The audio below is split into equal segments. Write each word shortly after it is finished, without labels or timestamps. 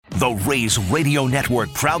The Rays Radio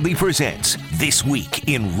Network proudly presents This Week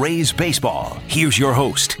in Rays Baseball. Here's your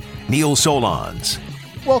host, Neil Solondz.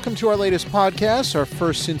 Welcome to our latest podcast, our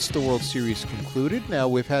first since the World Series concluded. Now,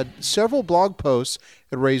 we've had several blog posts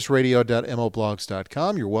at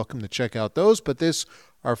raysradio.moblogs.com. You're welcome to check out those, but this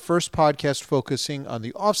our first podcast focusing on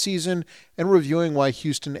the offseason and reviewing why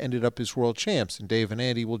Houston ended up as world champs. And Dave and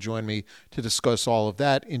Andy will join me to discuss all of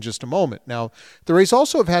that in just a moment. Now, the Rays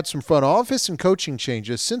also have had some front office and coaching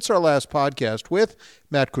changes since our last podcast, with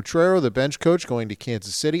Matt Quatraro, the bench coach, going to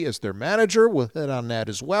Kansas City as their manager. We'll hit on that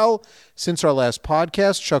as well. Since our last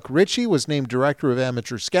podcast, Chuck Ritchie was named Director of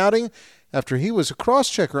Amateur Scouting after he was a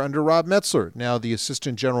cross-checker under Rob Metzler, now the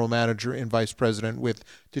Assistant General Manager and Vice President with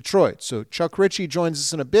Detroit. So Chuck Ritchie joins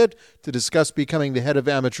us in a bit to discuss becoming the head of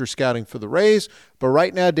amateur scouting for the Rays. But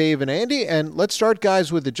right now, Dave and Andy, and let's start,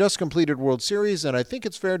 guys, with the just-completed World Series, and I think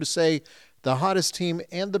it's fair to say the hottest team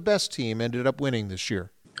and the best team ended up winning this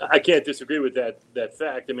year. I can't disagree with that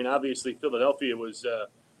fact. I mean, obviously, Philadelphia was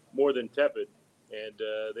more than tepid, and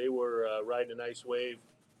they were riding a nice wave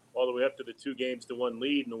all the way up to the 2-1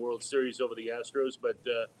 lead in the World Series over the Astros. But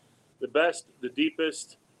the best, the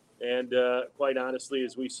deepest, and quite honestly,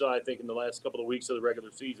 as we saw, I think, in the last couple of weeks of the regular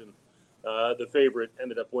season, the favorite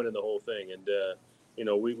ended up winning the whole thing. And,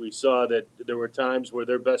 we saw that there were times where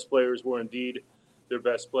their best players were indeed their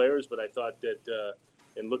best players. But I thought that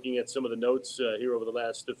in looking at some of the notes here over the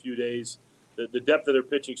last few days, the depth of their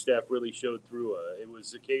pitching staff really showed through. It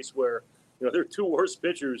was a case where, their two worst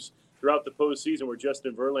pitchers throughout the postseason were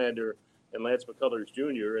Justin Verlander and Lance McCullers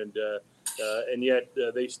Jr., and yet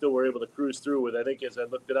they still were able to cruise through with, I think, as I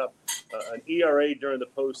looked it up, an ERA during the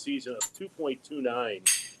postseason of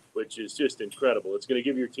 2.29, which is just incredible. It's going to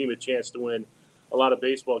give your team a chance to win a lot of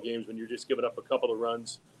baseball games when you're just giving up a couple of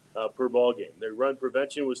runs per ball game. Their run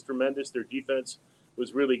prevention was tremendous. Their defense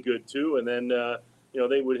was really good too, and then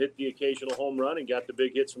they would hit the occasional home run and got the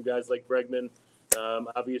big hits from guys like Bregman.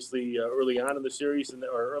 Obviously, early on in the series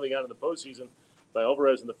or early on in the postseason by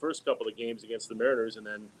Alvarez in the first couple of games against the Mariners, and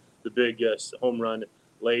then the big home run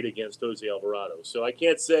late against Jose Alvarado. So I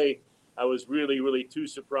can't say I was really, really too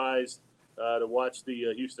surprised to watch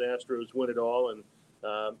the Houston Astros win it all. And,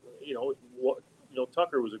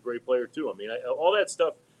 Tucker was a great player too. I mean, all that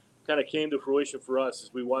stuff kind of came to fruition for us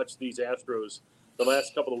as we watched these Astros the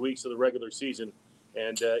last couple of weeks of the regular season.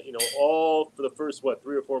 And, all for the first, 3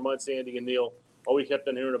 or 4 months, Andy and Neil, all we kept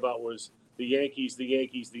on hearing about was the Yankees, the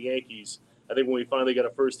Yankees, the Yankees. I think when we finally got a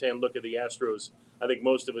first-hand look at the Astros, I think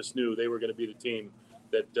most of us knew they were going to be the team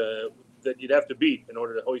that you'd have to beat in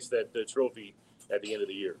order to hoist that trophy at the end of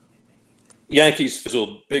the year. Yankees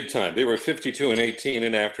fizzled big time. They were 52-18,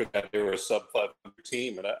 and after that, they were a sub-500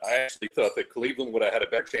 team. And I actually thought that Cleveland would have had a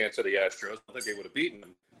better chance of the Astros. I don't think they would have beaten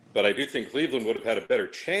them. But I do think Cleveland would have had a better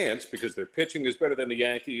chance because their pitching is better than the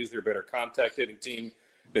Yankees. They're a better contact hitting team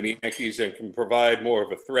than the Yankees and can provide more of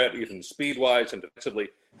a threat, even speed-wise and defensively,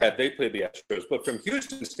 had they played the Astros. But from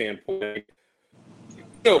Houston's standpoint,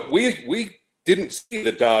 we didn't see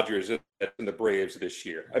the Dodgers and the Braves this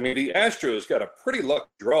year. I mean, the Astros got a pretty lucky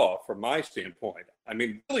draw from my standpoint. I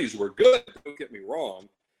mean, the Phillies were good, don't get me wrong.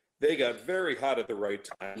 They got very hot at the right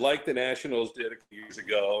time, like the Nationals did a few years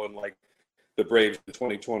ago and like the Braves in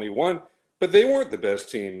 2021. But they weren't the best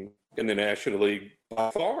team in the National League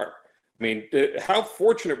by far. I mean, how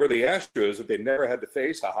fortunate were the Astros that they never had to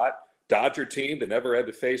face a hot Dodger team, that never had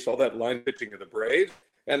to face all that line pitching of the Braves?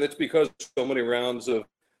 And it's because so many rounds of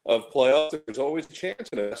playoffs, there's always a chance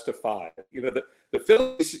in a best of 5. The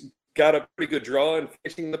Phillies got a pretty good draw in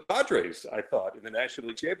facing the Padres, I thought, in the National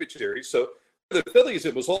League Championship Series. So the Phillies,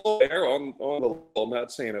 it was all there on the level. I'm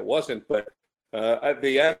not saying it wasn't, but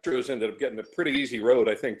the Astros ended up getting a pretty easy road,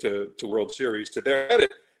 I think, to World Series. To their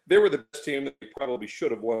credit, they were the best team that they probably should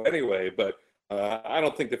have won anyway, but I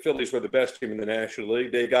don't think the Phillies were the best team in the National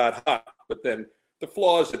League. They got hot, but then the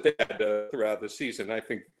flaws that they had throughout the season, I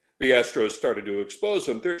think the Astros started to expose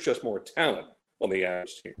them. There's just more talent on the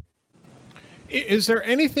Astros team. Is there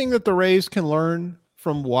anything that the Rays can learn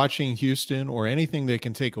from watching Houston, or anything they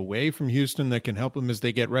can take away from Houston that can help them as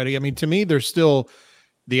they get ready? I mean, to me, they're still,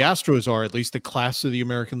 the Astros are at least the class of the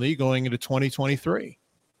American League going into 2023.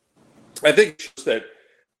 I think that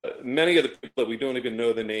many of the people that we don't even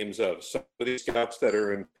know the names of, some of these scouts that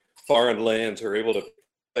are in foreign lands are able to pick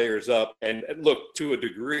players up. And look, to a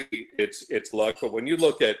degree, it's luck. But when you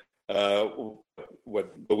look at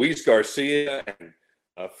what Luis Garcia and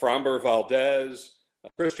Framber Valdez,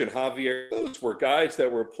 Christian Javier, those were guys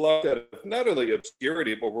that were plucked out of not only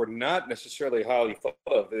obscurity, but were not necessarily highly thought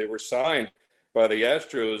of. They were signed by the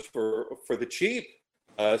Astros for the cheap.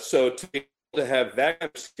 So to be able to have that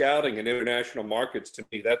kind of scouting in international markets, to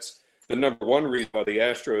me, that's the number one reason why the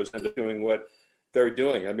Astros end up doing what they're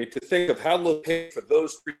doing. I mean, to think of how little paid for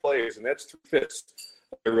those three players, and that's 3/5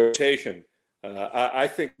 of the rotation. I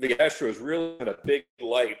think the Astros really had a big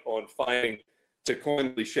light on finding, to coin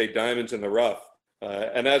the cliche, diamonds in the rough.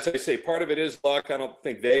 And as I say, part of it is luck. I don't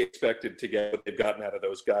think they expected to get what they've gotten out of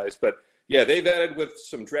those guys. But, yeah, they've added with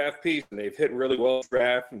some draft pieces, and they've hit really well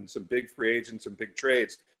draft and some big free agents, some big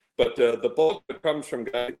trades. But the bulk of it comes from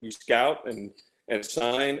guys you scout and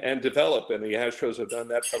sign and develop, and the Astros have done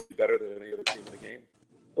that probably better than any other team in the game.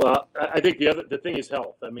 Well, I think the thing is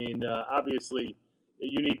health. I mean, obviously,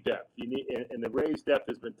 you need depth. And the Rays' depth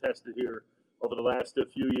has been tested here over the last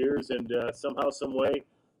few years, and somehow, some way,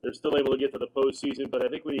 they're still able to get to the postseason. But I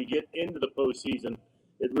think when you get into the postseason,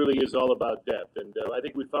 it really is all about depth. And I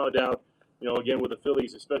think we found out, again with the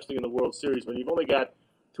Phillies, especially in the World Series, when you've only got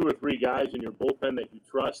 2 or 3 guys in your bullpen that you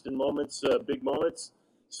trust in moments, big moments,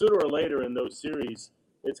 sooner or later in those series,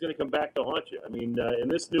 it's going to come back to haunt you. I mean, in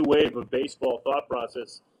this new wave of baseball thought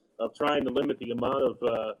process of trying to limit the amount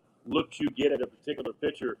of looks you get at a particular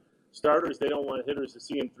pitcher, starters, they don't want hitters to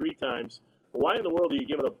see him 3 times. Well, why in the world are you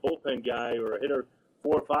giving a bullpen guy or a hitter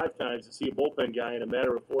 4 or 5 times to see a bullpen guy in a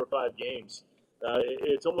matter of 4 or 5 games?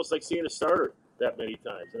 It's almost like seeing a starter that many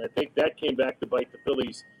times. And I think that came back to bite the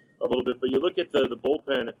Phillies a little bit. But you look at the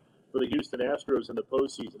bullpen for the Houston Astros in the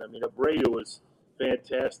postseason. I mean, Abreu was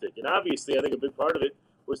fantastic. And obviously, I think a big part of it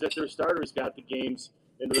was that their starters got the games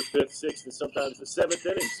into the 5th, 6th, and sometimes the 7th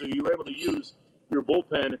inning. So you were able to use your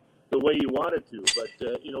bullpen the way you wanted to. But,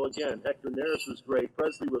 again, Hector Neris was great.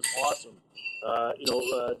 Presley was awesome.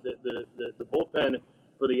 The bullpen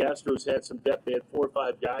for the Astros had some depth. They had 4 or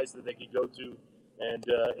 5 guys that they could go to and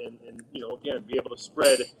again, be able to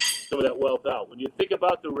spread some of that wealth out. When you think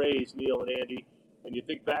about the Rays, Neil and Andy, and you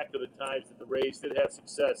think back to the times that the Rays did have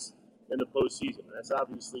success in the postseason, and that's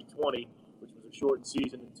obviously 20, which was a shortened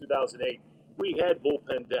season in 2008, we had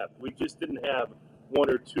bullpen depth. We just didn't have 1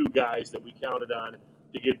 or 2 guys that we counted on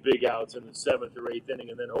to get big outs in the 7th or 8th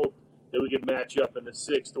inning and then hope that we could match up in the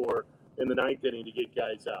 6th or in the 9th inning to get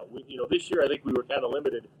guys out. This year I think we were kind of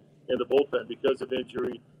limited in the bullpen because of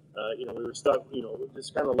injury. We were stuck,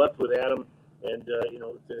 just kind of left with Adam and,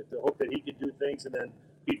 to hope that he could do things. And then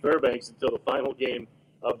Pete Fairbanks until the final game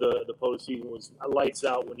of the postseason was lights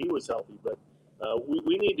out when he was healthy. But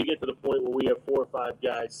we need to get to the point where we have 4 or 5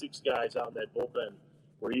 guys, 6 guys out in that bullpen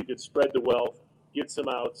where you could spread the wealth, get some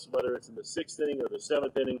outs, whether it's in the 6th inning or the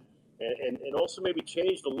 7th inning, and also maybe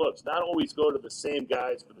change the looks. Not always go to the same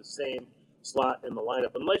guys for the same slot in the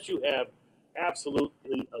lineup unless you have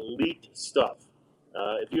absolutely elite stuff.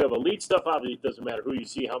 If you have elite stuff, obviously it doesn't matter who you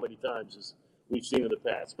see, how many times, as we've seen in the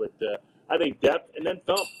past. But I think depth and then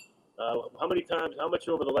thump. How much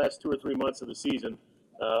over the last 2 or 3 months of the season,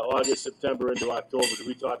 August, September into October, did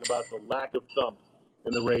we talk about the lack of thump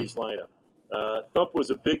in the Rays lineup? Thump was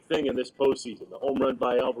a big thing in this postseason. The home run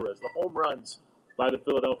by Alvarez, the home runs by the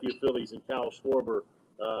Philadelphia Phillies and Kyle Schwarber,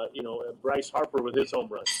 Bryce Harper with his home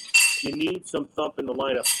runs. You need some thump in the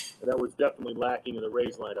lineup, and that was definitely lacking in the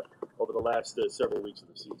Rays lineup over the last several weeks of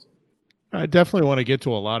the season. I definitely want to get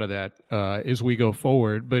to a lot of that as we go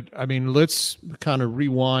forward. But, I mean, let's kind of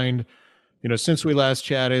rewind. Since we last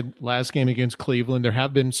chatted, last game against Cleveland, there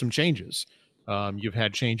have been some changes. You've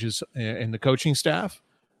had changes in the coaching staff,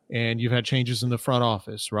 and you've had changes in the front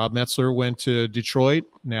office. Rob Metzler went to Detroit,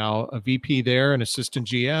 now a VP there, an assistant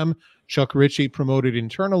GM. Chuck Ritchie promoted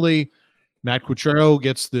internally. Matt Quatrero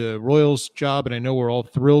gets the Royals job, and I know we're all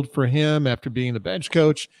thrilled for him after being the bench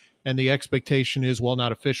coach. And the expectation is, well,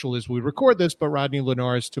 not official as we record this, but Rodney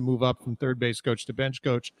Linares to move up from third base coach to bench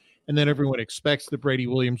coach. And then everyone expects that Brady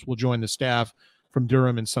Williams will join the staff from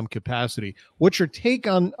Durham in some capacity. What's your take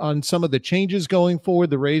on some of the changes going forward?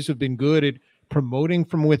 The Rays have been good at promoting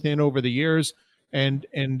from within over the years. And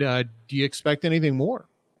do you expect anything more?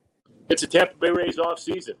 It's a Tampa Bay Rays off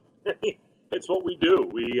season. It's what we do.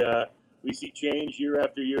 We see change year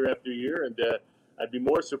after year after year, and I'd be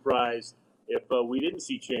more surprised if we didn't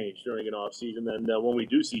see change during an off season than when we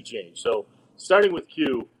do see change. So starting with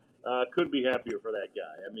Q, couldn't be happier for that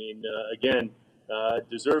guy. I mean, again,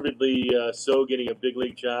 deservedly so, getting a big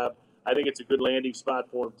league job. I think it's a good landing spot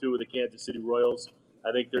for him too with the Kansas City Royals.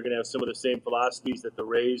 I think they're going to have some of the same philosophies that the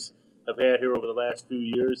Rays have had here over the last few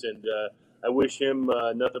years, and I wish him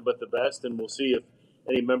nothing but the best, and we'll see if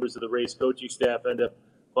any members of the Rays coaching staff end up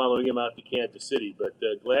following him out to Kansas City. But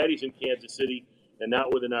glad he's in Kansas City and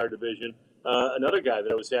not within our division. Another guy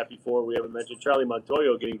that I was happy for, we haven't mentioned, Charlie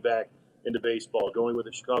Montoyo getting back into baseball, going with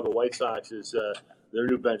the Chicago White Sox as their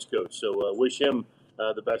new bench coach. So wish him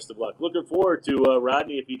the best of luck. Looking forward to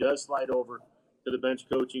Rodney if he does slide over to the bench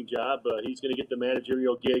coaching job. He's going to get the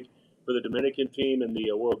managerial gig for for the Dominican team in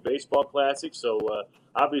the World Baseball Classic. So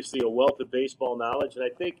obviously a wealth of baseball knowledge. And I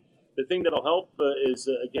think the thing that'll help is,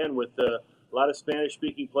 again, with a lot of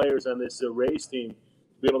Spanish-speaking players on this Rays team, to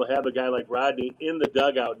be able to have a guy like Rodney in the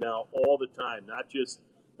dugout now all the time, not just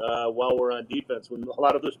while we're on defense, when a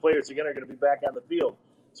lot of those players, again, are going to be back on the field.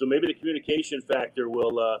 So maybe the communication factor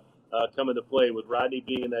will come into play with Rodney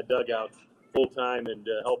being in that dugout full-time and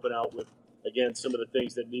helping out with, again, some of the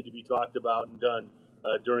things that need to be talked about and done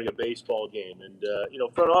during a baseball game.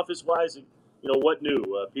 And, front office-wise, what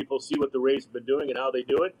new? People see what the Rays have been doing and how they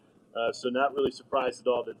do it. So not really surprised at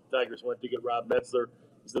all that the Tigers went to get Rob Metzler.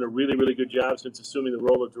 He's done a really, really good job since assuming the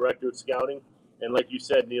role of director of scouting. And like you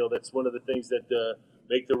said, Neil, that's one of the things that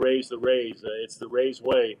make the Rays the Rays. It's the Rays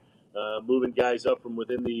way, moving guys up from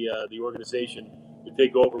within the organization to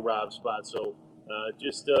take over Rob's spot. So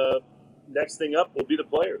next thing up will be the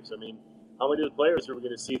players. I mean, how many of the players are we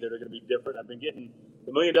going to see that are going to be different? I've been getting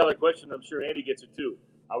the $1 million question. I'm sure Andy gets it too.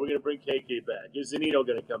 Are we going to bring KK back? Is Zunino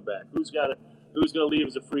going to come back? Who's going to leave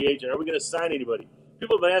as a free agent? Are we going to sign anybody?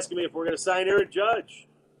 People have been asking me if we're going to sign Aaron Judge.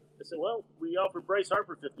 I said, well, we offered Bryce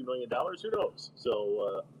Harper $50 million. Who knows?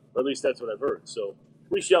 So, or at least that's what I've heard. So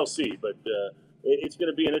we shall see. But it's going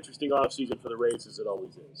to be an interesting offseason for the Rays, as it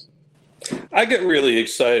always is. I get really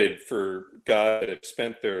excited for guys that have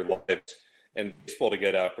spent their lives in baseball to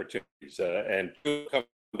get opportunities. And two come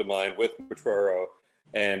to mind with Machado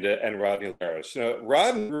and Rodney Linares.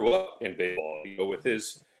 Rodney grew up in baseball, with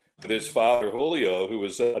his father, Julio, who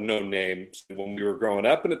was a known name when we were growing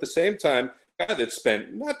up. And at the same time, a guy that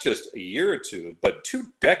spent not just a year or two, but 2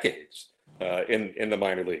 decades in the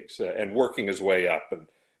minor leagues and working his way up. And,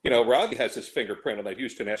 Rodney has his fingerprint on that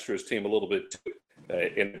Houston Astros team a little bit too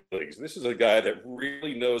in the leagues. And this is a guy that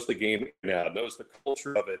really knows the game now, knows the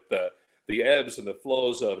culture of it, the ebbs and the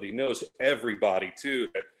flows of it. He knows everybody too,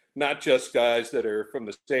 not just guys that are from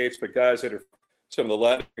the States, but guys that are from some of the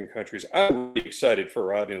Latin countries. I'm really excited for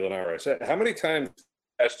Rodney Linares. How many times in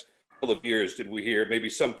the past couple of years did we hear maybe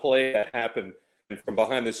some play that happened and from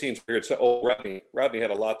behind the scenes we heard say, oh, Rodney had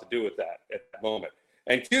a lot to do with that at that moment.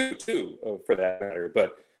 And Q too, for that matter.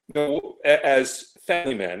 But as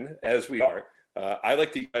family men, as we are, I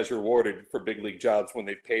like the guys rewarded for big league jobs when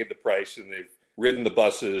they've paid the price and they've ridden the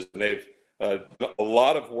buses and they've done a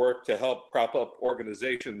lot of work to help prop up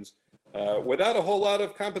organizations without a whole lot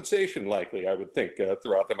of compensation, likely, I would think,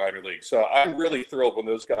 throughout the minor leagues. So I'm really thrilled when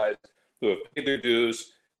those guys who have paid their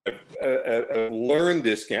dues have learned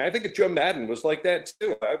this game. I think Joe Madden was like that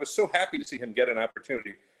too. I was so happy to see him get an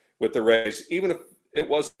opportunity with the Rays, even if it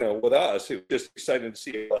wasn't with us. It was just exciting to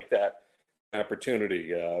see it like that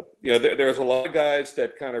opportunity. There's a lot of guys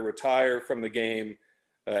that kind of retire from the game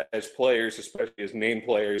as players, especially as name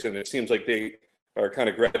players, and it seems like they are kind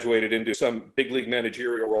of graduated into some big league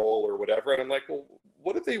managerial role or whatever. And I'm like, well,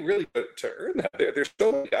 what did they really do to earn that? There's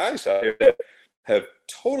so many guys out there that have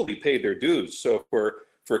totally paid their dues. So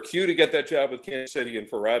for Q to get that job with Kansas City and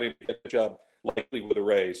for Rodney to get the job likely with the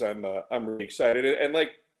Rays, I'm really excited. And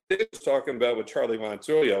like Dave was talking about with Charlie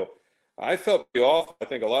Montoyo, I felt off, I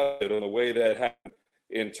think, a lot of it on the way that happened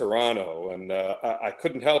in Toronto. And I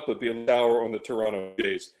couldn't help but be a sour on the Toronto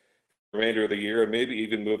Jays the remainder of the year and maybe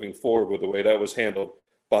even moving forward with the way that was handled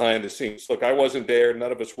behind the scenes. Look, I wasn't there.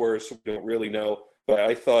 None of us were, so we don't really know. But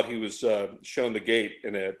I thought he was shown the gate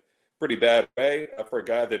in a pretty bad way for a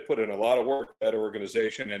guy that put in a lot of work at that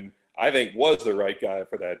organization and I think was the right guy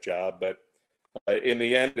for that job. But in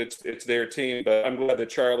the end, it's their team. But I'm glad that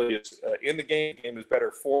Charlie is in the game. The game is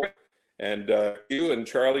better for it. And you and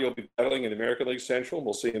Charlie will be battling in the American League Central.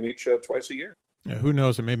 We'll see them each twice a year. Yeah, who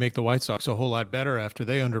knows? It may make the White Sox a whole lot better after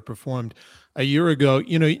they underperformed a year ago.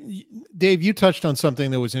 Dave, you touched on something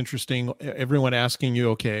that was interesting. Everyone asking you,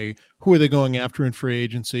 okay, who are they going after in free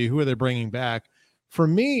agency? Who are they bringing back? For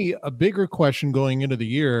me, a bigger question going into the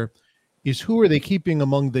year is who are they keeping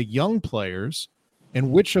among the young players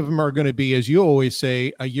and which of them are going to be, as you always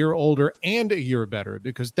say, a year older and a year better?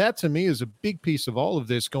 Because that, to me, is a big piece of all of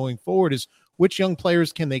this going forward is which young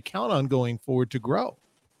players can they count on going forward to grow?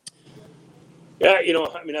 Yeah,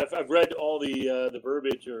 I've read all the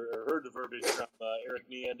verbiage or heard the verbiage from Eric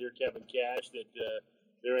Neander, Kevin Cash, that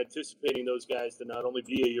they're anticipating those guys to not only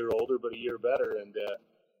be a year older, but a year better. And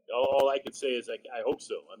all I can say is I hope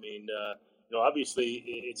so. I mean, obviously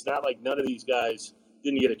it's not like none of these guys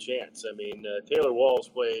didn't get a chance. I mean, Taylor Walls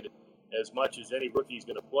played as much as any rookie's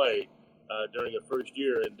going to play during a first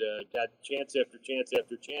year and got chance after chance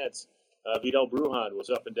after chance. Vidal Brujan was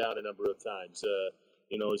up and down a number of times.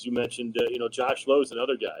 As you mentioned, Josh Lowe's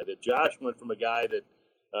another guy. That Josh went from a guy that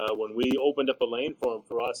when we opened up a lane for him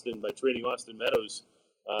for Austin by trading Austin Meadows,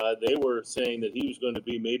 they were saying that he was going to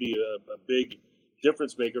be maybe a big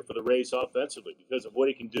difference maker for the Rays offensively because of what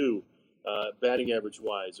he can do batting average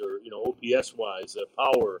wise or, OPS wise,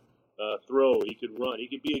 power, throw. He could run. He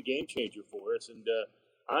could be a game changer for us. And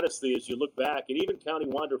honestly, as you look back, and even counting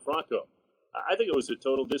Wander Franco, I think it was a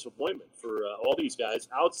total disappointment for all these guys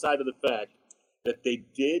outside of the fact that they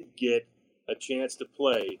did get a chance to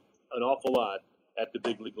play an awful lot at the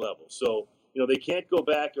big league level. So, they can't go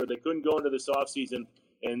back, or they couldn't go into this offseason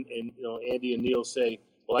and Andy and Neil say,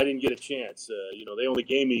 well, I didn't get a chance. They only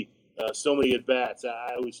gave me so many at-bats.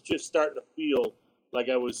 I was just starting to feel like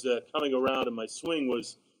I was coming around and my swing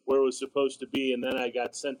was where it was supposed to be, and then I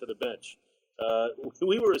got sent to the bench.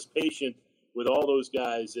 We were as patient with all those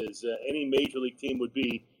guys as any major league team would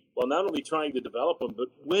be, while not only trying to develop them, but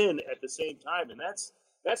win at the same time. And that's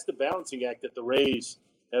the balancing act that the Rays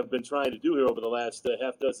have been trying to do here over the last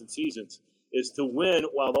half dozen seasons, is to win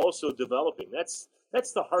while also developing. That's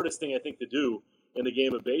the hardest thing, I think, to do in the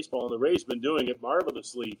game of baseball. And the Rays have been doing it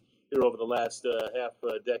marvelously here over the last half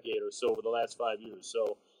decade or so, over the last 5 years.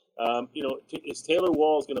 So, is Taylor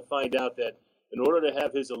Walls going to find out that in order to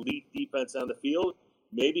have his elite defense on the field,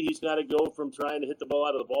 maybe he's got to go from trying to hit the ball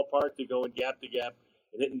out of the ballpark to going gap to gap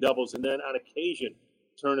and hitting doubles, and then on occasion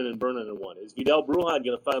turning and burning in one? Is Vidal Brujan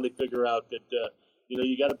going to finally figure out that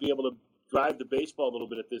you got to be able to drive the baseball a little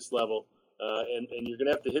bit at this level, and you're going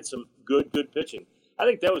to have to hit some good pitching? I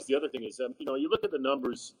think that was the other thing is you look at the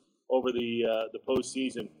numbers over the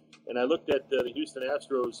postseason, and I looked at the Houston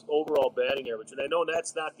Astros overall batting average, and I know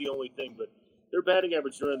that's not the only thing, but their batting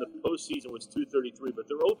average during the postseason was 233, but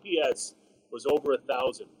their OPS was over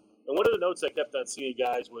 1,000. And one of the notes I kept on seeing,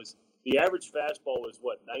 guys, was the average fastball was,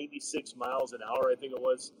 96 miles an hour, I think it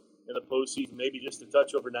was, in the postseason, maybe just a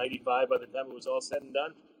touch over 95 by the time it was all said and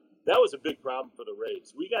done. That was a big problem for the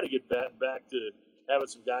Rays. We got to get back to having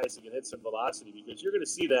some guys that can hit some velocity, because you're going to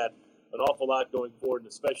see that an awful lot going forward, and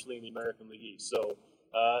especially in the American League East. So,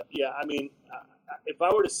 if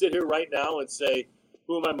I were to sit here right now and say,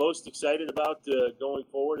 who am I most excited about going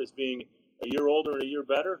forward as being a year older and a year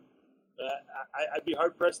better, I'd be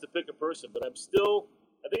hard-pressed to pick a person. But I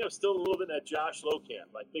think I'm still a little bit in that Josh Lowe camp.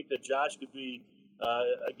 I think that Josh could be,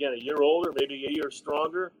 again, a year older, maybe a year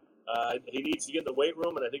stronger. He needs to get in the weight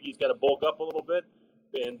room, and I think he's got to bulk up a little bit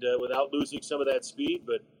and without losing some of that speed.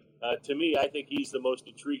 But to me, I think he's the most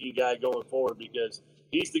intriguing guy going forward, because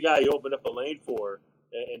he's the guy you opened up a lane for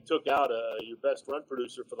and took out your best run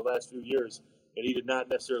producer for the last few years, and he did not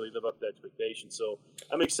necessarily live up to expectations. So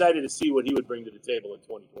I'm excited to see what he would bring to the table in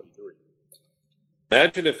 2023.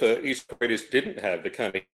 Imagine if East Raiders didn't have the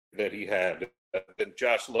kind of that he had. Then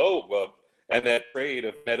Josh Lowe and that trade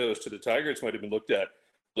of Meadows to the Tigers might have been looked at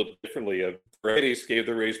a little differently. Raiders gave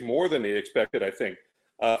the Rays more than they expected, I think,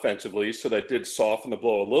 offensively, so that did soften the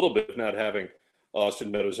blow a little bit of not having Austin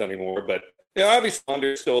Meadows anymore. But obviously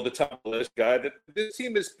Wander's still the top of the list guy. That this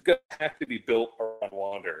team is going to have to be built around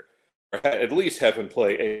Wander, or at least have him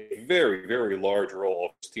play a very, very large role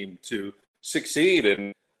of this team to succeed.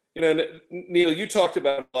 And Neil, you talked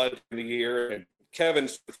about it a lot in the year, and Kevin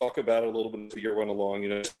talked about it a little bit as the year went along.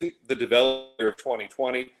 The developer of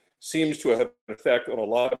 2020 seems to have an effect on a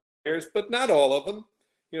lot of players, but not all of them.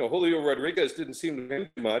 Julio Rodriguez didn't seem to win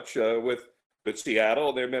much with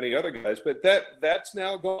Seattle. There are many other guys, but that's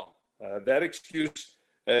now gone. That excuse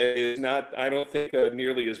is not, I don't think,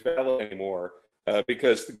 nearly as valid anymore,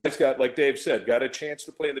 because the guys got, like Dave said, got a chance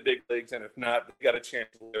to play in the big leagues, and if not, they got a chance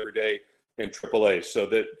to play every day in AAA. So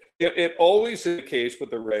that it always is the case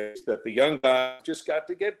with the Rays that the young guys just got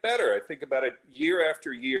to get better. I think about it year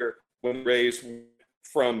after year when the Rays went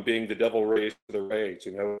from being the Devil Rays to the Rays.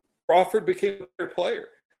 Crawford became a better player.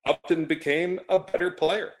 Upton became a better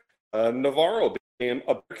player. Navarro became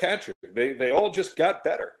a better catcher. They all just got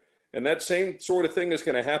better. And that same sort of thing is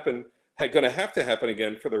going to have to happen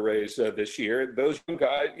again for the Rays this year. Those young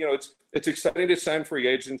guys, it's exciting to sign free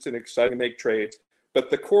agents and exciting to make trades. But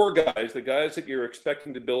the core guys, the guys that you're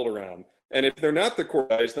expecting to build around, and if they're not the core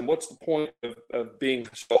guys, then what's the point of being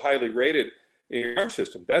so highly rated in your farm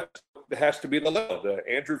system? That has to be the level.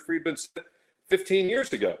 Andrew Friedman said 15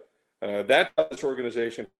 years ago. That this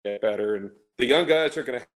organization get better, and the young guys are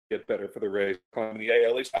going to get better for the Rays climbing the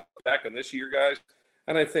AL East back on this year, guys.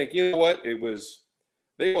 And I think, they won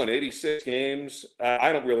 86 games.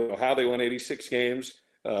 I don't really know how they won 86 games.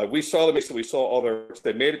 We saw them. We saw all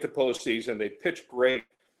they made it to postseason. They pitched great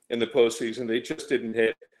in the postseason. They just didn't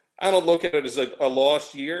hit. I don't look at it as a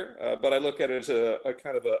lost year, but I look at it as a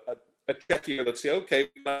kind of a check year. Let's say, okay,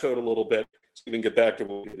 we plateaued a little bit so we can get back to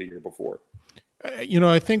what we did the year before.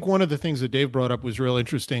 I think one of the things that Dave brought up was real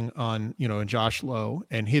interesting on, in Josh Lowe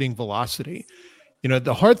and hitting velocity.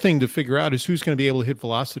 The hard thing to figure out is who's going to be able to hit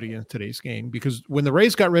velocity in today's game, because when the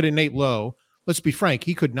Rays got rid of Nate Lowe, let's be frank,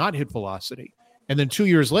 he could not hit velocity. And then 2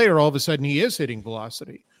 years later, all of a sudden he is hitting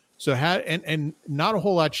velocity. So and not a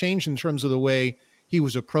whole lot changed in terms of the way he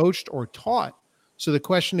was approached or taught. So the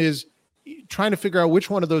question is trying to figure out which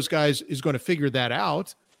one of those guys is going to figure that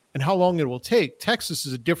out and how long it will take. Texas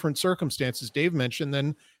is a different circumstance, as Dave mentioned,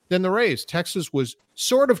 than the Rays. Texas was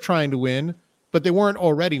sort of trying to win, but they weren't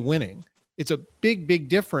already winning. It's a big, big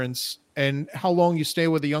difference. And how long you stay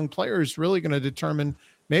with a young player is really going to determine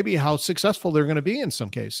maybe how successful they're going to be in some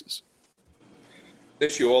cases.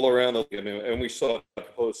 Issue all around the league, and we saw the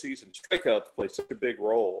postseason strikeouts play such a big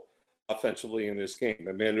role offensively in this game.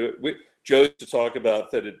 I mean, Joe used to talk about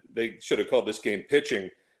that they should have called this game pitching.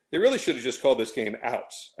 They really should have just called this game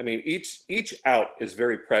outs. I mean, each out is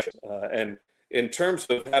very precious. And in terms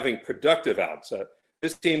of having productive outs,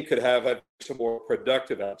 this team could have some more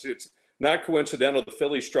productive outs. It's not coincidental the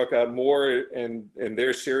Phillies struck out more in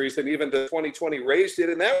their series than even the 2020 Rays did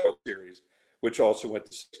in that World Series, which also went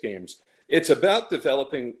to 6 games. It's about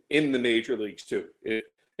developing in the major leagues, too.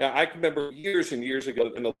 I can remember years and years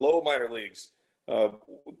ago in the low minor leagues,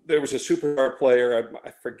 there was a superstar player.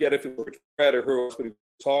 I forget if it was Fred or who else, but he was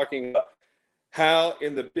talking about how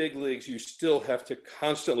in the big leagues you still have to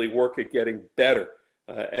constantly work at getting better.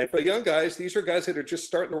 And for young guys, these are guys that are just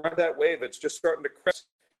starting to ride that wave. It's just starting to crest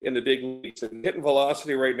in the big leagues. And hitting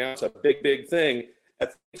velocity right now is a big, big thing.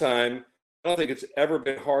 At the time, I don't think it's ever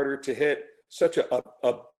been harder to hit such a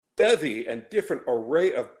bevy and different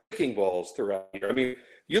array of breaking balls throughout the year. I mean,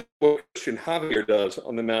 you look what Christian Javier does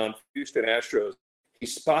on the mound for Houston Astros. He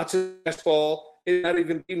spots a fastball. It might not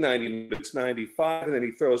even be 90, but it's 95, and then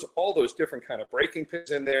he throws all those different kind of breaking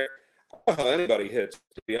pitches in there. I don't know how anybody hits,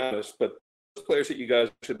 to be honest, but those players that you guys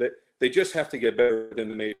mentioned, they just have to get better in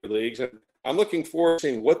the major leagues. And I'm looking forward to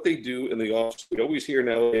seeing what they do in the offseason. We always hear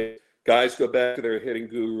now guys go back to their hitting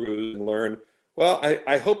gurus and learn. Well,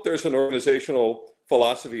 I hope there's an organizational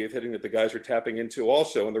philosophy of hitting that the guys are tapping into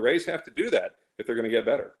also, and the Rays have to do that if they're going to get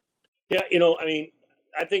better. Yeah, I mean,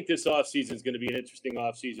 I think this offseason is going to be an interesting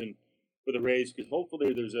offseason for the Rays because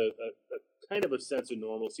hopefully there's a kind of a sense of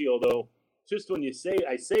normalcy, although just when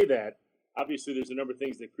I say that, obviously there's a number of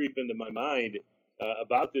things that creep into my mind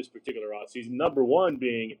about this particular offseason. Number one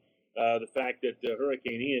being the fact that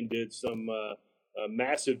Hurricane Ian did some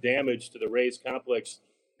massive damage to the Rays complex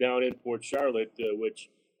down in Port Charlotte, which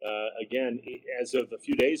again, as of a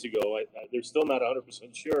few days ago, they're still not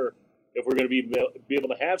 100% sure if we're going to be able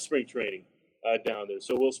to have spring training down there.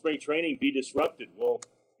 So will spring training be disrupted? Well,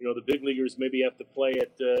 the big leaguers maybe have to play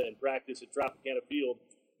and practice at Tropicana Field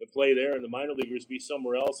and play there, and the minor leaguers be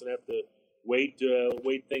somewhere else and have to wait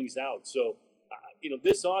things out. So,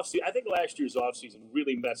 this offseason, I think last year's offseason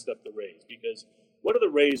really messed up the Rays because what are the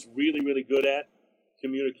Rays really, really good at?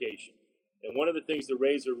 Communication. And one of the things the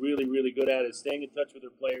Rays are really, really good at is staying in touch with their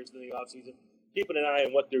players in the offseason, keeping an eye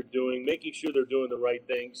on what they're doing, making sure they're doing the right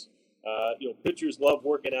things. Pitchers love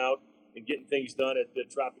working out and getting things done at the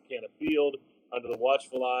Tropicana Field under the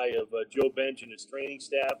watchful eye of Joe Benj and his training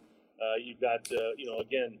staff. You've got,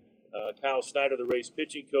 Kyle Snyder, the Rays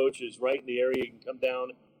pitching coach, is right in the area. You can come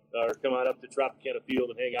down or come on up to Tropicana Field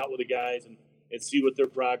and hang out with the guys and see what their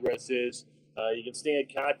progress is. You can stay in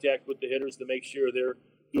contact with the hitters to make sure they're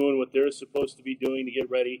doing what they're supposed to be doing to get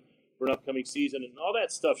ready for an upcoming season. And all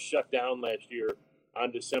that stuff shut down last year on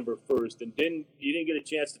December 1st. And you didn't get a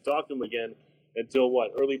chance to talk to them again until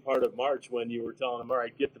early part of March when you were telling them, all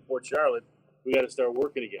right, get to Port Charlotte. We got to start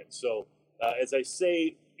working again. So as I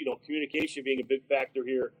say, communication being a big factor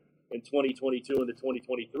here in 2022 into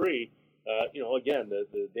 2023, again,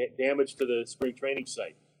 the damage to the spring training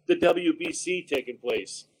site, the WBC taking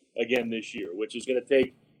place again this year, which is going to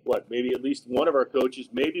take, maybe at least one of our coaches,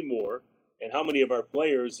 maybe more, and how many of our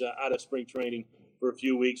players out of spring training for a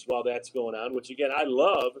few weeks while that's going on, which, again, I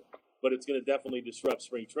love, but it's going to definitely disrupt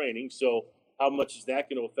spring training. So how much is that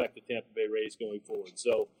going to affect the Tampa Bay Rays going forward?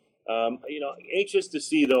 So, anxious to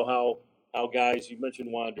see, though, how guys, you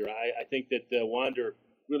mentioned Wander. I think that Wander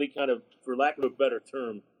really kind of, for lack of a better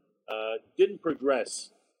term, didn't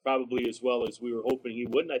progress probably as well as we were hoping he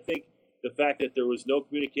would. And I think the fact that there was no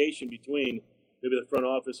communication between maybe the front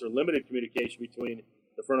office or limited communication between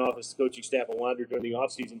the front office coaching staff and Wander during the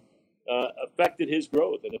offseason affected his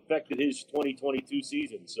growth and affected his 2022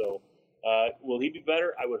 season. So will he be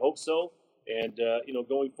better? I would hope so. And,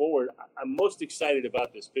 going forward, I'm most excited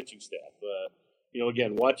about this pitching staff.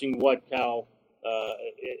 Again, watching what Cal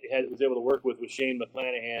was able to work with Shane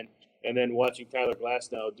McClanahan and then watching Tyler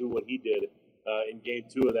Glasnow do what he did in Game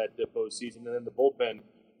 2 of that postseason. And then the bullpen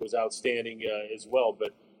was outstanding as well.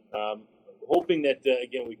 But hoping that,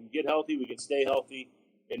 again, we can get healthy, we can stay healthy,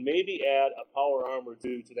 and maybe add a power arm or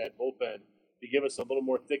two to that bullpen to give us a little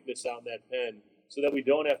more thickness out in that pen so that we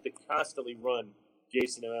don't have to constantly run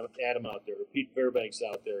Jason Adam out there or Pete Fairbanks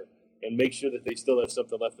out there, and make sure that they still have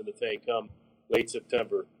something left in the tank come late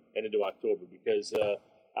September and into October. Because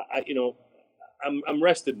I'm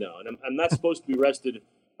rested now, and I'm not supposed to be rested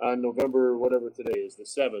on November, whatever today is, the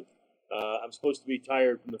 7th. I'm supposed to be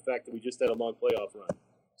tired from the fact that we just had a long playoff run.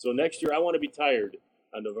 So next year, I want to be tired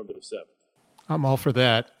on November the 7th. I'm all for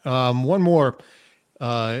that. One more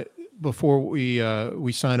before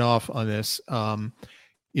we sign off on this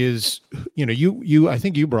is, you I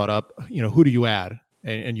think you brought up, who do you add?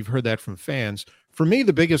 And you've heard that from fans. For me,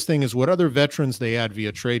 the biggest thing is what other veterans they add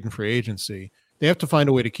via trade and free agency. They have to find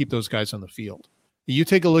a way to keep those guys on the field. You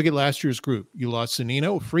take a look at last year's group. You lost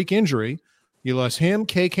Zunino, a freak injury. You lost him,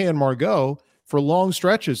 KK, and Margot for long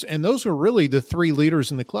stretches. And those were really the three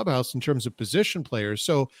leaders in the clubhouse in terms of position players.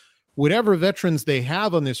 So whatever veterans they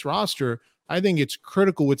have on this roster, I think it's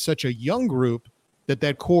critical with such a young group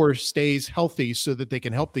that core stays healthy so that they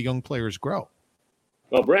can help the young players grow.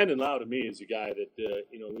 Well, Brandon Lau to me is a guy that,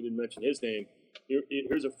 we didn't mention his name.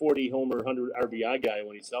 Here's a 40-homer, 100 RBI guy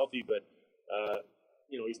when he's healthy, but,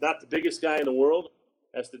 he's not the biggest guy in the world.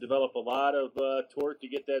 Has to develop a lot of torque to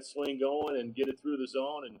get that swing going and get it through the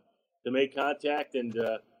zone and to make contact. And,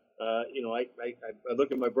 I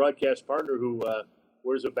look at my broadcast partner who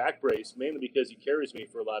wears a back brace, mainly because he carries me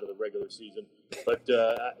for a lot of the regular season. But,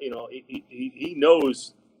 he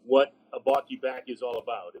knows what a balky back is all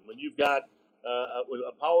about. And when you've got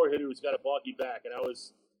a power hitter who's got a balky back, and I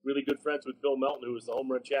was really good friends with Bill Melton, who was the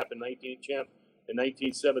home run champ in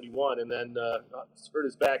 1971, and then hurt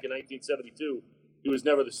his back in 1972. He was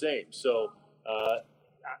never the same. So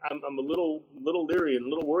I'm a little leery and a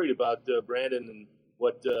little worried about Brandon and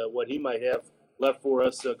what he might have left for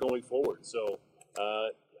us going forward. So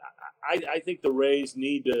I think the Rays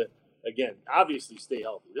need to, again, obviously stay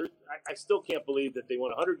healthy. I still can't believe that they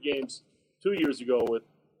won 100 games 2 years ago with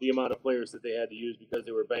the amount of players that they had to use because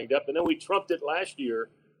they were banged up. And then we trumped it last year,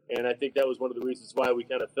 and I think that was one of the reasons why we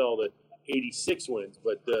kind of fell to 86 wins.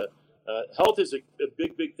 But health is a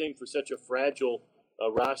big, big thing for such a fragile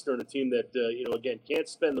roster and a team that, again, can't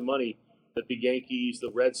spend the money that the Yankees, the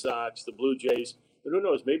Red Sox, the Blue Jays, and who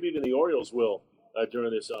knows, maybe even the Orioles will during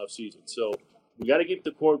this offseason. So we got to keep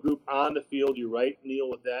the core group on the field. You're right, Neil,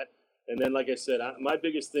 with that. And then, like I said, my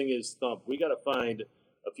biggest thing is thump. We got to find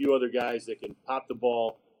a few other guys that can pop the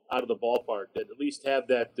ball out of the ballpark, that at least have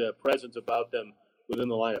that presence about them within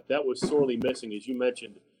the lineup. That was sorely missing, as you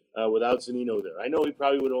mentioned, without Zunino there. I know he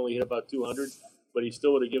probably would have only hit about 200, but he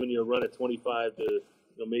still would have given you a run at 25 to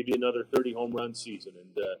maybe another 30 home run season.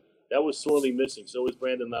 And that was sorely missing. So was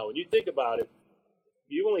Brandon Lau. When you think about it,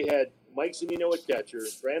 you only had Mike Zunino at catcher,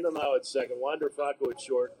 Brandon Lau at second, Wander Franco at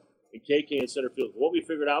short, and KK in center field. What we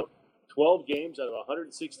figured out, 12 games out of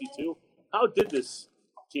 162. How did this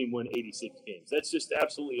team win 86 games? That's just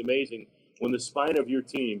absolutely amazing when the spine of your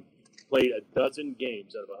team played a dozen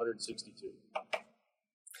games out of 162.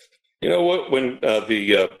 You know what? When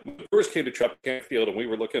the Brewers came to Tropicana Field and we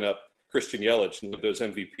were looking up Christian Yelich and those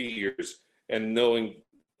MVP years, and knowing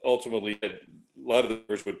ultimately that a lot of the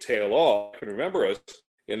Brewers would tail off, I can remember us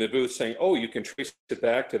in the booth saying, "Oh, you can trace it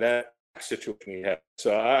back to that situation he had."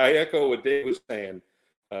 So I echo what Dave was saying.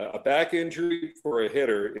 A back injury for a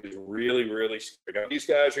hitter is really, really scary. Now, these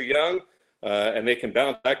guys are young, and they can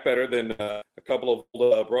bounce back better than a couple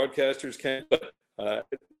of broadcasters can. But that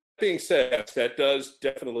being said, that does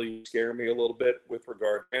definitely scare me a little bit with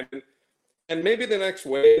regard to Brandon. And maybe the next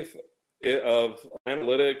wave of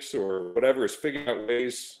analytics or whatever is figuring out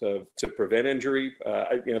ways to prevent injury.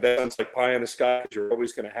 That sounds like pie in the sky because you're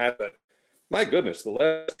always going to have that. My goodness, the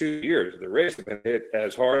last 2 years, the Rays have been hit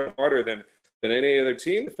as hard and harder than any other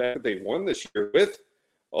team. The fact that they won this year with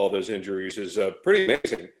all those injuries is pretty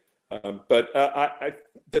amazing. But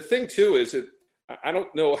the thing, too, is that I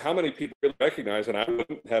don't know how many people really recognize, and I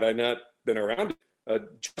wouldn't had I not been around,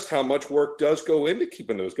 just how much work does go into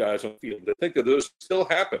keeping those guys on the field. I think that those still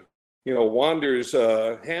happen. Wander's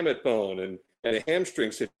hamate bone and a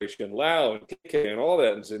hamstring situation, Lau and KK and all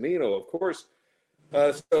that, and Zunino, of course.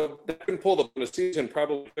 So they can pull the season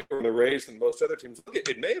probably quicker on the Rays than most other teams.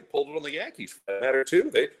 It may have pulled it on the Yankees for that matter,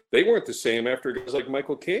 too. They weren't the same after guys like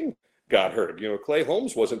Michael King got hurt. Clay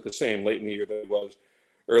Holmes wasn't the same late in the year that he was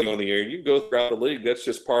early on the year. You go throughout the league, that's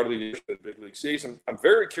just part of the big league season. I'm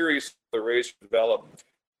very curious if the Rays develop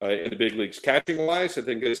in the big leagues. Catching-wise, I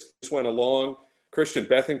think as this went along, Christian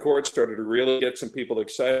Bethancourt started to really get some people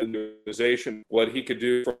excited in the organization, what he could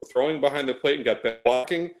do from throwing behind the plate and got better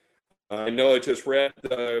blocking. I know I just read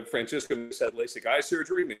Francisco had LASIK eye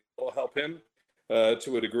surgery. Maybe it'll help him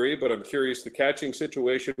to a degree, but I'm curious the catching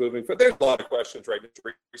situation moving forward. There's a lot of questions right now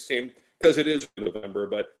for this team because it is November,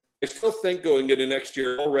 but I still think going into next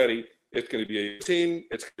year already, it's going to be a team.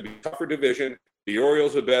 It's going to be a tougher division. The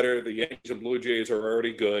Orioles are better. The Yankees and Blue Jays are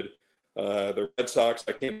already good. The Red Sox,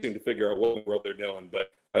 I can't seem to figure out what in the world they're doing,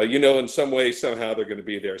 but in some way, somehow they're going to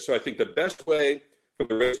be there. So I think the best way for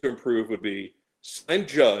the Reds to improve would be sign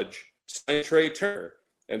Judge, sign Trey Turner,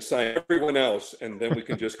 and sign everyone else, and then we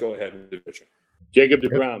can just go ahead in the division. Jacob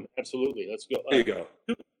deGrom, absolutely. Let's go. There you go.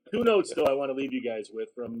 Two notes, though, I want to leave you guys with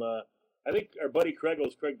from I think our buddy Craig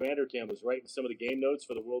Vanderkam was writing some of the game notes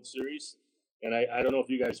for the World Series, and I don't know if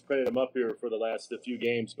you guys printed them up here for the last few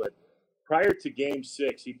games, but prior to Game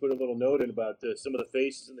 6, he put a little note in about some of the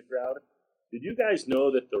faces in the crowd. Did you guys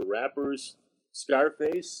know that the rappers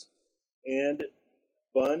Scarface and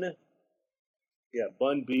Bun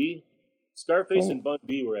B, Scarface and Bun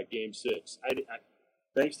B were at Game 6?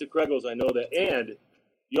 Thanks to Kreggles, I know that. And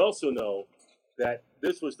you also know that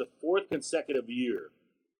this was the 4th consecutive year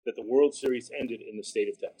that the World Series ended in the state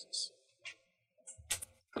of Texas.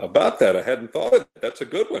 How about that? I hadn't thought of that. That's a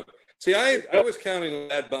good one. See, I was counting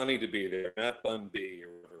Bad Bunny to be there, not Bun B.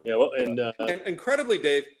 Yeah, well, and incredibly,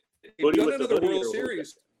 Dave, you've done another World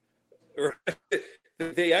Series.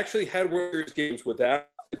 They actually had World Series games without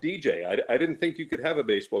a DJ. I didn't think you could have a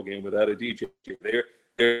baseball game without a DJ. They're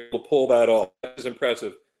able to pull that off. As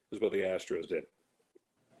impressive as what the Astros did.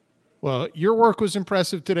 Well, your work was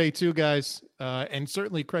impressive today too, guys, and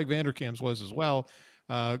certainly Craig Vanderkam's was as well.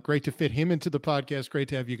 Great to fit him into the podcast. Great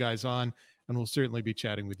to have you guys on, and we'll certainly be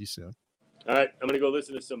chatting with you soon. All right, I'm going to go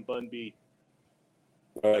listen to some Bun B.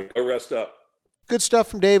 All right, go rest up. Good stuff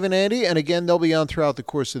from Dave and Andy, and again, they'll be on throughout the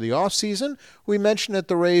course of the offseason. We mentioned that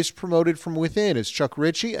the Rays promoted from within as Chuck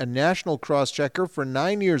Ritchie, a national cross-checker for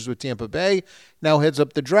 9 years with Tampa Bay, now heads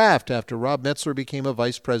up the draft after Rob Metzler became a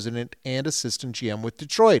vice president and assistant GM with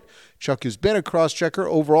Detroit. Chuck has been a cross-checker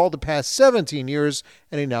overall the past 17 years,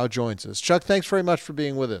 and he now joins us. Chuck, thanks very much for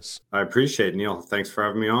being with us. I appreciate it, Neil. Thanks for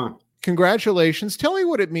having me on. Congratulations. Tell me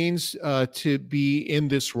what it means to be in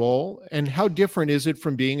this role, and how different is it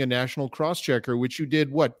from being a national cross-checker, which you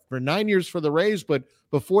did, for 9 years for the Rays, but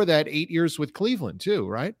before that, 8 years with Cleveland too,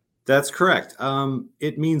 right? That's correct.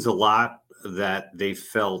 It means a lot that they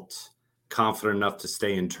felt confident enough to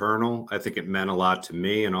stay internal. I think it meant a lot to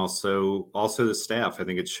me, and also the staff. I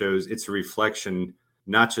think it shows it's a reflection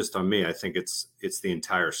not just on me. I think it's the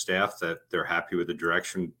entire staff that they're happy with the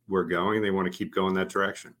direction we're going. They want to keep going that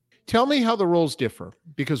direction. Tell me how the roles differ,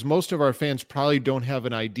 because most of our fans probably don't have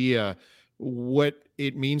an idea what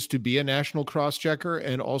it means to be a national cross-checker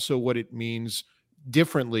and also what it means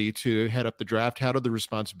differently to head up the draft. How do the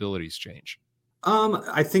responsibilities change?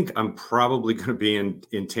 I think I'm probably going to be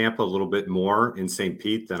in Tampa a little bit more in St.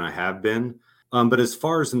 Pete than I have been. But as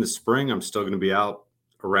far as in the spring, I'm still going to be out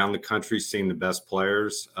around the country seeing the best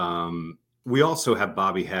players. We also have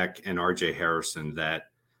Bobby Heck and RJ Harrison that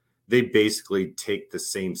they basically take the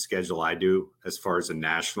same schedule I do as far as a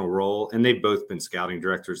national role. And they've both been scouting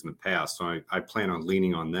directors in the past. So I plan on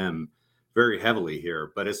leaning on them very heavily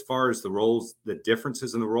here. But as far as the roles, the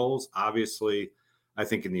differences in the roles, obviously, I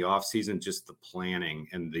think in the offseason, just the planning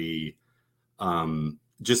and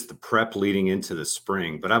just the prep leading into the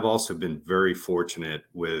spring. But I've also been very fortunate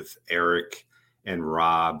with Eric and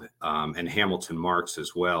Rob and Hamilton Marks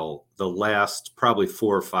as well. The last probably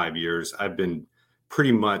 4 or 5 years, I've been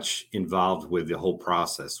pretty much involved with the whole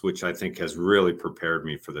process, which I think has really prepared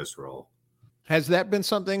me for this role. Has that been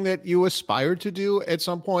something that you aspired to do at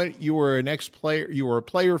some point? You were an ex-player, you were a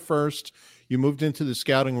player first, you moved into the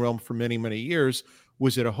scouting realm for many, many years.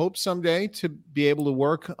 Was it a hope someday to be able to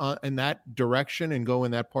work in that direction and go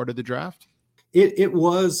in that part of the draft? It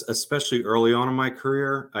was, especially early on in my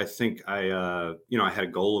career. I think I had a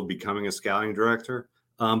goal of becoming a scouting director.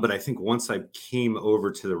 But I think once I came over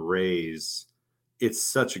to the Rays, it's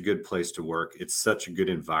such a good place to work. It's such a good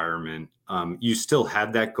environment. You still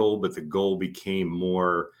had that goal, but the goal became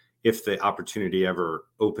more, if the opportunity ever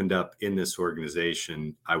opened up in this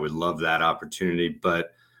organization, I would love that opportunity.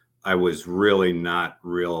 But I was really not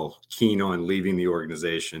real keen on leaving the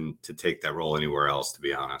organization to take that role anywhere else, to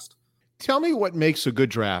be honest. Tell me what makes a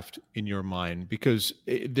good draft in your mind, because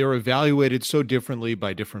they're evaluated so differently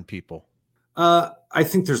by different people. I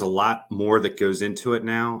think there's a lot more that goes into it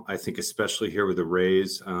now. I think especially here with the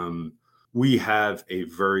Rays, we have a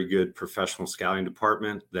very good professional scouting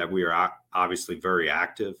department that we are obviously very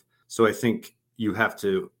active. So I think you have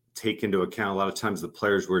to take into account a lot of times the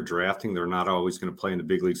players we're drafting, they're not always going to play in the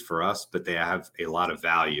big leagues for us, but they have a lot of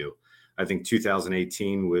value. I think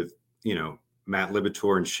 2018 with, Matt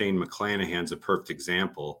Libator and Shane McClanahan's a perfect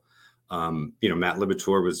example. Matt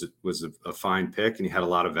Libator was a fine pick, and he had a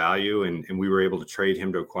lot of value, and we were able to trade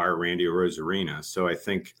him to acquire Randy Arozarena. So I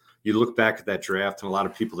think you look back at that draft, and a lot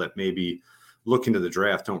of people that maybe look into the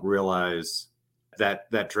draft don't realize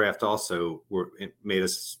that draft also made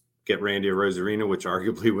us get Randy Arozarena, which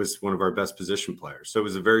arguably was one of our best position players. So it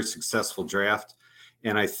was a very successful draft.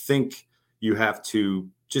 And I think you have to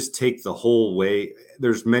just take the whole way.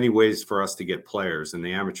 There's many ways for us to get players, and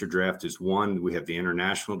the amateur draft is one. We have the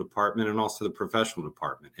international department and also the professional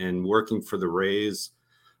department. And working for the Rays,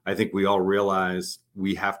 I think we all realize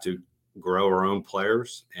we have to grow our own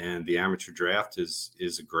players, and the amateur draft is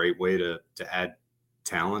a great way to add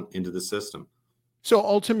talent into the system. So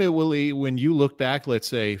ultimately, when you look back, let's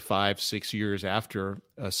say 5-6 years after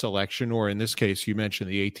a selection, or in this case, you mentioned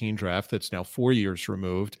the 2018 draft that's now 4 years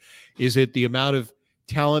removed, is it the amount of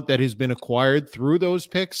talent that has been acquired through those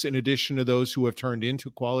picks in addition to those who have turned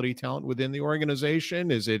into quality talent within the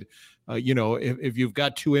organization? Is it, if you've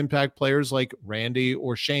got 2 impact players like Randy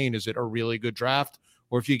or Shane, is it a really good draft?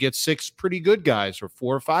 Or if you get 6 pretty good guys or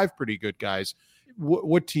 4 or 5 pretty good guys,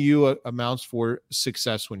 what to you amounts for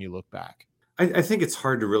success when you look back? I think it's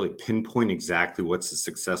hard to really pinpoint exactly what's a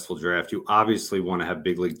successful draft. You obviously want to have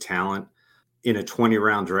big league talent in a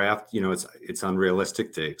 20-round draft. It's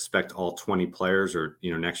unrealistic to expect all 20 players, or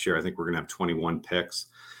next year I think we're going to have 21 picks.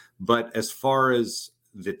 But as far as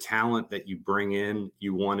the talent that you bring in,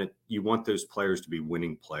 you want those players to be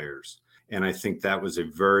winning players. And I think that was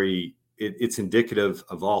it's indicative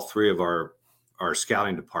of all 3 of our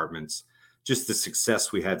scouting departments, just the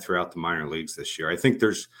success we had throughout the minor leagues this year. I think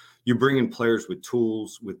you bring in players with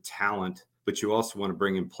tools, with talent, but you also want to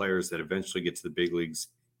bring in players that eventually get to the big leagues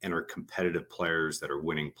and are competitive players that are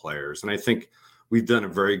winning players. And I think we've done a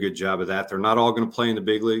very good job of that. They're not all going to play in the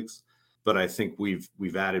big leagues, but I think we've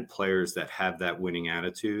added players that have that winning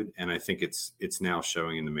attitude. And I think it's now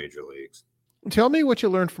showing in the major leagues. Tell me what you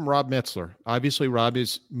learned from Rob Metzler. Obviously, Rob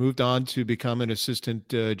has moved on to become an assistant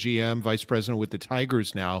GM, vice president with the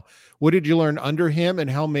Tigers now. What did you learn under him,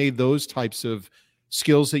 and how made those types of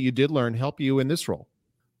skills that you did learn help you in this role?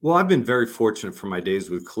 Well, I've been very fortunate from my days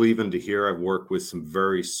with Cleveland to here. I've worked with some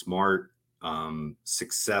very smart,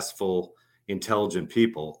 successful, intelligent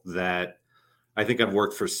people that I think I've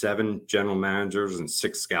worked for 7 general managers and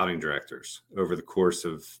 6 scouting directors over the course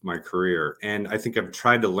of my career. And I think I've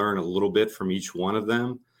tried to learn a little bit from each one of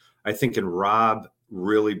them. I think Rob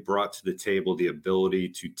really brought to the table the ability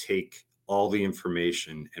to take all the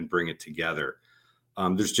information and bring it together.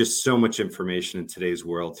 There's just so much information in today's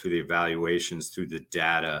world through the evaluations, through the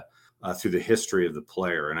data, through the history of the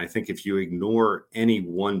player. And I think if you ignore any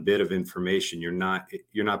one bit of information, you're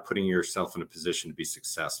not putting yourself in a position to be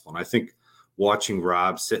successful. And I think watching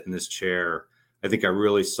Rob sit in this chair, I think I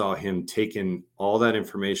really saw him taking all that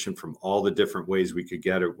information from all the different ways we could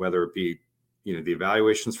get it, whether it be, the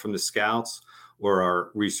evaluations from the scouts or our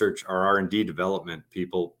research, our R&D development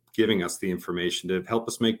people giving us the information to help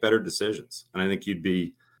us make better decisions. And I think you'd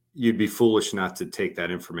be foolish not to take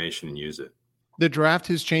that information and use it. The draft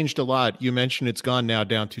has changed a lot. You mentioned it's gone now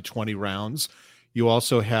down to 20 rounds. You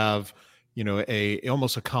also have,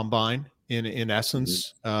 almost a combine in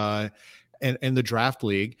essence, and the draft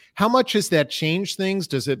league. How much has that changed things?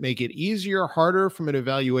 Does it make it easier, harder from an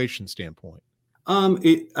evaluation standpoint?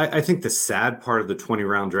 I think the sad part of the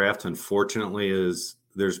 20-round draft, unfortunately, is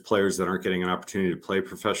there's players that aren't getting an opportunity to play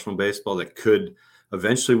professional baseball that could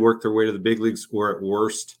eventually work their way to the big leagues, or at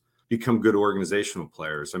worst become good organizational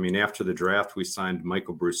players. I mean, after the draft, we signed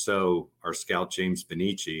Michael Brousseau, our scout James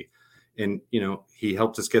Benici, and he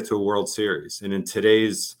helped us get to a World Series. And in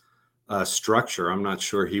today's structure, I'm not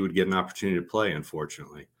sure he would get an opportunity to play,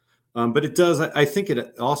 unfortunately. But it does. I think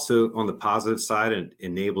it also, on the positive side, it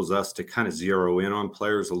enables us to kind of zero in on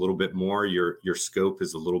players a little bit more. Your scope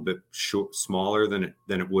is a little bit smaller than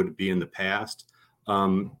it would be in the past.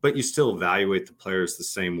 But you still evaluate the players the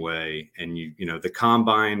same way. And the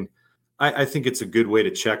combine, I think it's a good way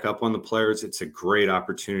to check up on the players. It's a great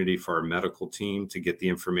opportunity for our medical team to get the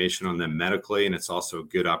information on them medically. And it's also a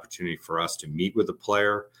good opportunity for us to meet with a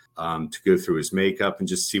player, to go through his makeup and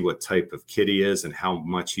just see what type of kid he is and how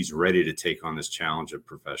much he's ready to take on this challenge of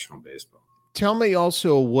professional baseball. Tell me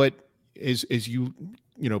also what is you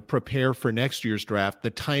prepare for next year's draft,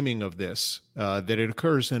 the timing of this, that it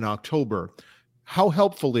occurs in October. How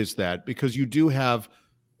helpful is that? Because you do have,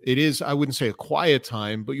 it is, I wouldn't say a quiet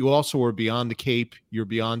time, but you also are beyond the Cape. You're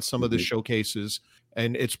beyond some of the showcases,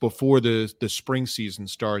 and it's before the spring season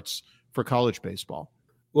starts for college baseball.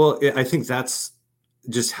 Well, I think that's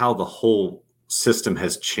just how the whole system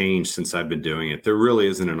has changed since I've been doing it. There really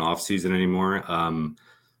isn't an off season anymore. I'm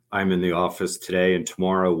in the office today and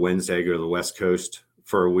tomorrow, Wednesday, I go to the West Coast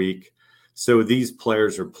for a week. So these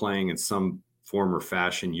players are playing in some form or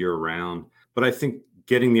fashion year round. But I think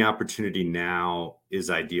getting the opportunity now is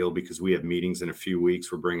ideal because we have meetings in a few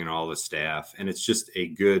weeks. We're bringing all the staff, and it's just a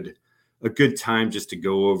good time just to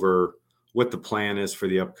go over what the plan is for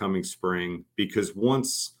the upcoming spring. Because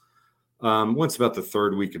once about the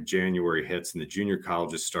third week of January hits and the junior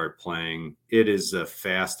colleges start playing, it is a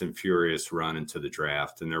fast and furious run into the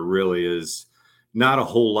draft. And there really is not a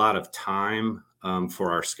whole lot of time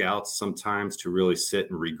for our scouts sometimes to really sit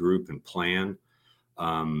and regroup and plan.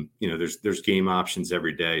 There's game options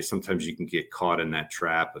every day. Sometimes you can get caught in that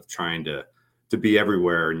trap of trying to be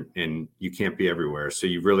everywhere, and you can't be everywhere. So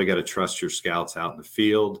you really got to trust your scouts out in the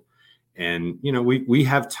field. And, we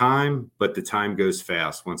have time, but the time goes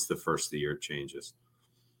fast once the first of the year changes.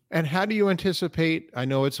 And how do you anticipate, I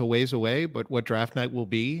know it's a ways away, but what draft night will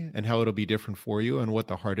be and how it'll be different for you and what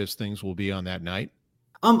the hardest things will be on that night?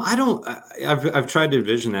 I've tried to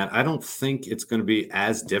envision that. I don't think it's going to be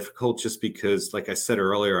as difficult just because, like I said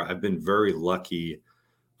earlier, I've been very lucky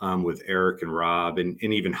with Eric and Rob and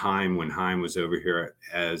even Heim when Heim was over here,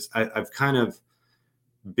 as I've kind of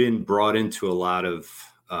been brought into a lot of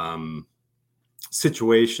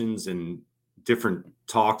situations and different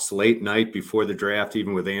talks late night before the draft,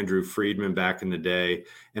 even with Andrew Friedman back in the day.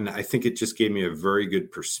 And I think it just gave me a very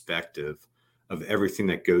good perspective of everything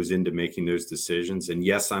that goes into making those decisions. And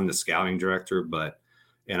yes, I'm the scouting director,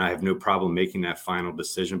 and I have no problem making that final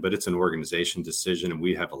decision, but it's an organization decision. And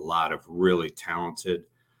we have a lot of really talented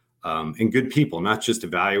and good people, not just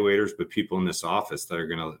evaluators, but people in this office that are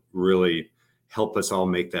going to really help us all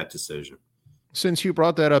make that decision. Since you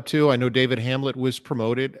brought that up too, I know David Hamlet was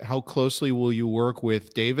promoted. How closely will you work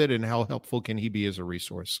with David and how helpful can he be as a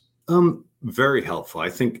resource? Very helpful. I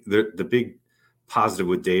think the big positive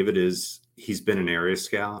with David is he's been an area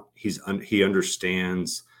scout. He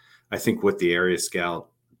understands, I think, what the area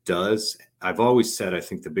scout does. I've always said, I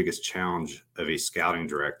think the biggest challenge of a scouting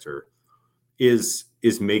director is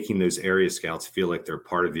making those area scouts feel like they're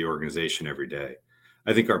part of the organization every day.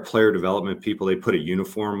 I think our player development people, they put a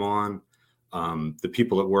uniform on. The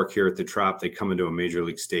people that work here at the Trop, they come into a major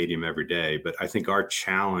league stadium every day. But I think our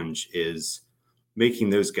challenge is making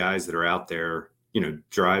those guys that are out there,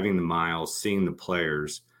 driving the miles, seeing the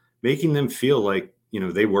players, making them feel like,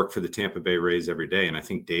 they work for the Tampa Bay Rays every day. And I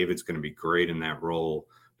think David's going to be great in that role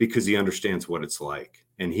because he understands what it's like.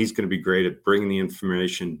 And he's going to be great at bringing the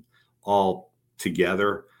information all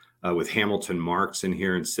together with Hamilton Marks in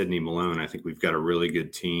here and Sidney Malone. I think we've got a really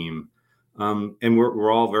good team. And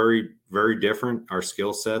we're all very, very different, our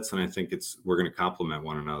skill sets. And I think we're going to complement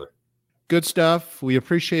one another. Good stuff. We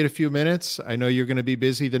appreciate a few minutes. I know you're going to be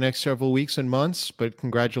busy the next several weeks and months, but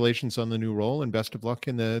congratulations on the new role and best of luck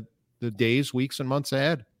in the days, weeks, and months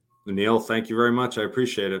ahead. Neil, thank you very much. I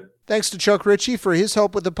appreciate it. Thanks to Chuck Ritchie for his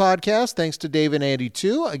help with the podcast. Thanks to Dave and Andy,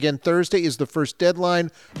 too. Again, Thursday is the first deadline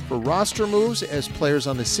for roster moves as players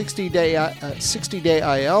on the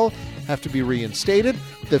 60-day IL have to be reinstated.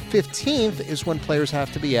 The 15th is when players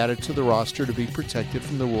have to be added to the roster to be protected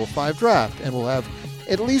from the Rule 5 draft. And we'll have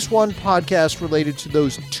at least one podcast related to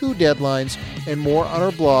those two deadlines and more on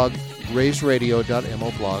our blog,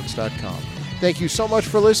 raysradio.moblogs.com. Thank you so much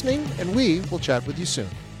for listening, and we will chat with you soon.